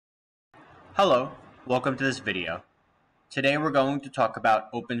Hello, welcome to this video. Today we're going to talk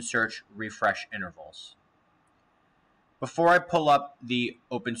about OpenSearch refresh intervals. Before I pull up the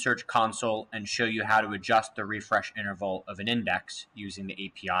OpenSearch console and show you how to adjust the refresh interval of an index using the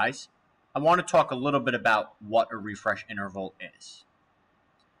APIs, I want to talk a little bit about what a refresh interval is.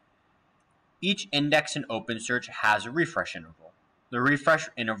 Each index in OpenSearch has a refresh interval. The refresh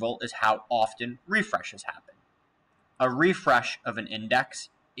interval is how often refreshes happen. A refresh of an index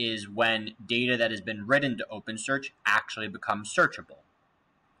is when data that has been written to OpenSearch actually becomes searchable.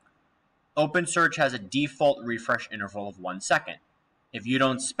 OpenSearch has a default refresh interval of 1 second. If you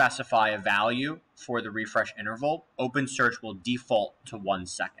don't specify a value for the refresh interval, OpenSearch will default to 1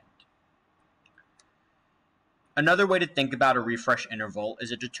 second. Another way to think about a refresh interval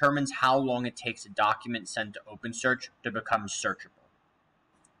is it determines how long it takes a document sent to OpenSearch to become searchable.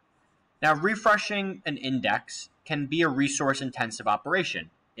 Now, refreshing an index can be a resource-intensive operation.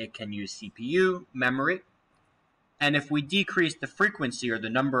 It can use CPU, memory, and if we decrease the frequency or the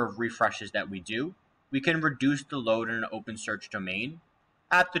number of refreshes that we do, we can reduce the load in an OpenSearch domain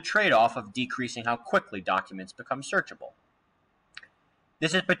at the trade-off of decreasing how quickly documents become searchable.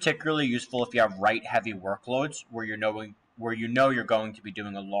 This is particularly useful if you have write-heavy workloads where you know you're going to be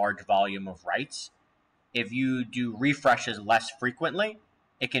doing a large volume of writes. If you do refreshes less frequently,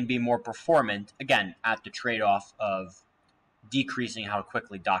 it can be more performant, again, at the trade-off of decreasing how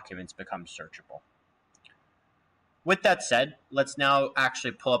quickly documents become searchable. With that said, let's now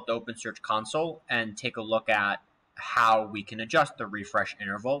actually pull up the OpenSearch console and take a look at how we can adjust the refresh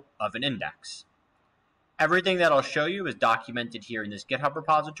interval of an index. Everything that I'll show you is documented here in this GitHub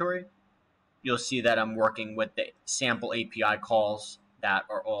repository. You'll see that I'm working with the sample API calls that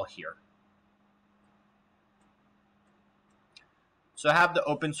are all here. So I have the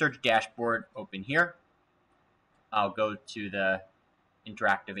OpenSearch dashboard open here. I'll go to the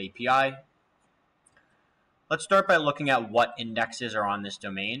interactive API. Let's start by looking at what indexes are on this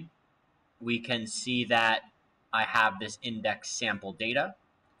domain. We can see that I have this index sample data.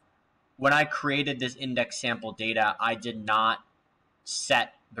 When I created this index sample data, I did not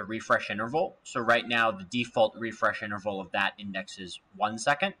set the refresh interval. So right now, the default refresh interval of that index is 1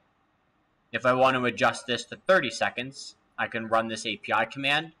 second. If I want to adjust this to 30 seconds, I can run this API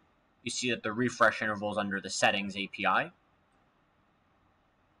command. You see that the refresh interval is under the settings API.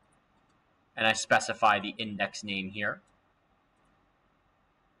 And I specify the index name here.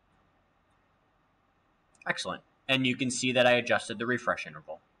 Excellent. And you can see that I adjusted the refresh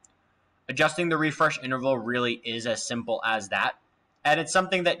interval. Adjusting the refresh interval really is as simple as that. And it's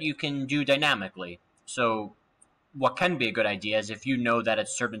something that you can do dynamically. So what can be a good idea is if you know that at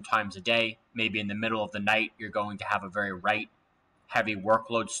certain times a day, maybe in the middle of the night, you're going to have a very write-heavy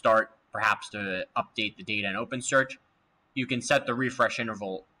workload start, perhaps to update the data in OpenSearch, you can set the refresh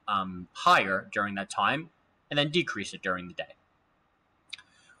interval higher during that time and then decrease it during the day.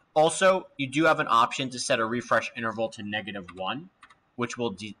 Also, you do have an option to set a refresh interval to -1, which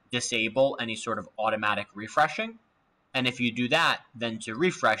will disable any sort of automatic refreshing. And if you do that, then to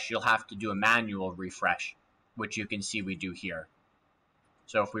refresh, you'll have to do a manual refresh, which you can see we do here.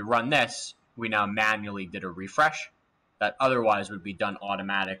 So if we run this, we now manually did a refresh that otherwise would be done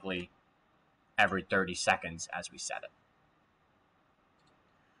automatically every 30 seconds as we set it.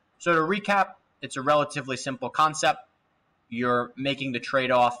 So to recap, it's a relatively simple concept. You're making the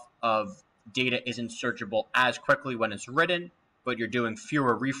trade-off of data isn't searchable as quickly when it's written, but you're doing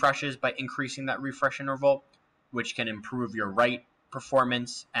fewer refreshes by increasing that refresh interval, which can improve your write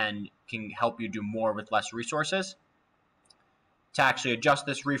performance and can help you do more with less resources. To actually adjust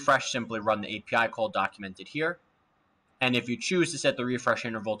this refresh, simply run the API call documented here. And if you choose to set the refresh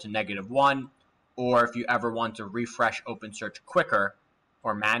interval to -1, or if you ever want to refresh OpenSearch quicker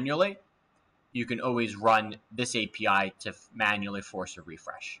or manually, you can always run this API to manually force a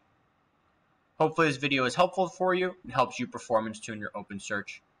refresh. Hopefully this video is helpful for you and helps you performance tune your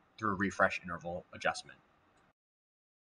OpenSearch through refresh interval adjustment.